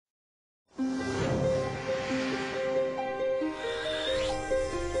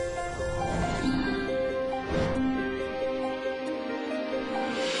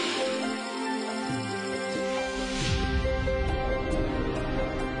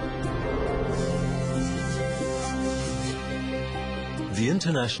The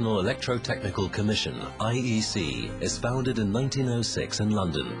International Electrotechnical Commission, IEC, is founded in 1906 in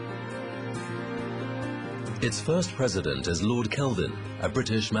London. Its first president is Lord Kelvin, a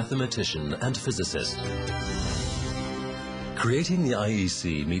British mathematician and physicist. Creating the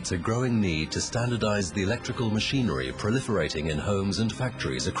IEC meets a growing need to standardize the electrical machinery proliferating in homes and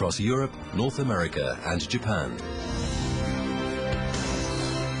factories across Europe, North America, and Japan.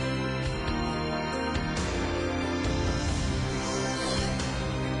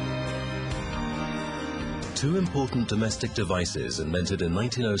 Two important domestic devices invented in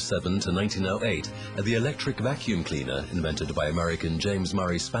 1907 to 1908 are the electric vacuum cleaner, invented by American James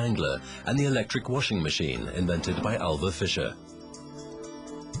Murray Spangler, and the electric washing machine, invented by Alva Fisher.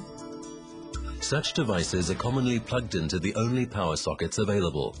 Such devices are commonly plugged into the only power sockets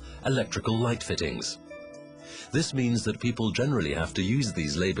available, electrical light fittings. This means that people generally have to use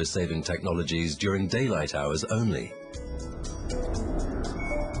these labor-saving technologies during daylight hours only.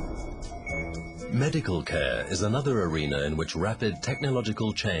 Medical care is another arena in which rapid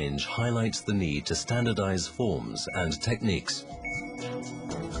technological change highlights the need to standardize forms and techniques.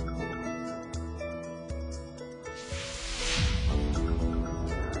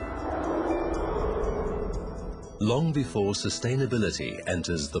 Long before sustainability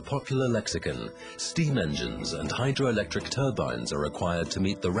enters the popular lexicon, steam engines and hydroelectric turbines are required to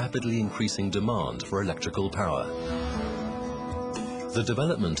meet the rapidly increasing demand for electrical power. The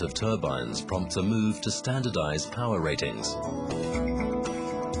development of turbines prompts a move to standardize power ratings.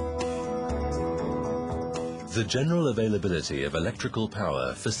 The general availability of electrical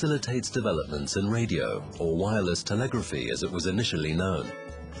power facilitates developments in radio, or wireless telegraphy as it was initially known.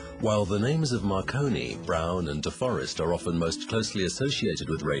 While the names of Marconi, Brown, and De Forest are often most closely associated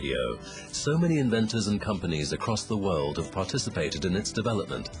with radio, so many inventors and companies across the world have participated in its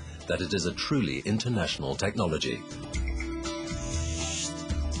development that it is a truly international technology.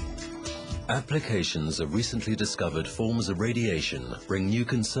 Applications of recently discovered forms of radiation bring new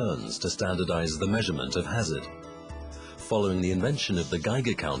concerns to standardize the measurement of hazard. Following the invention of the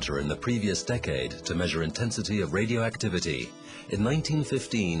Geiger counter in the previous decade to measure intensity of radioactivity, in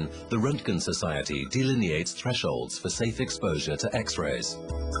 1915, the Röntgen Society delineates thresholds for safe exposure to X-rays.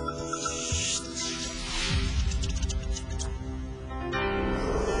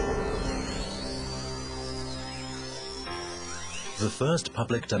 The first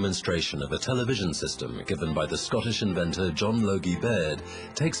public demonstration of a television system given by the Scottish inventor John Logie Baird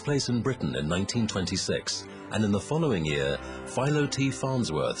takes place in Britain in 1926, and in the following year, Philo T.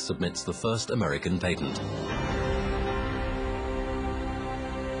 Farnsworth submits the first American patent.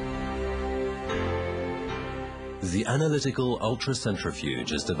 The analytical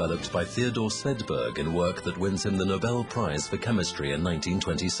ultracentrifuge is developed by Theodor Svedberg in work that wins him the Nobel Prize for Chemistry in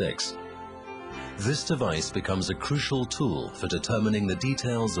 1926. This device becomes a crucial tool for determining the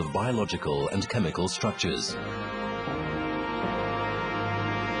details of biological and chemical structures.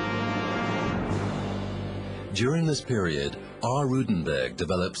 During this period, R. Rudenberg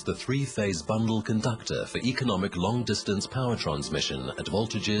develops the three-phase bundle conductor for economic long-distance power transmission at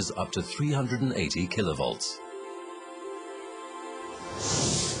voltages up to 380 kilovolts.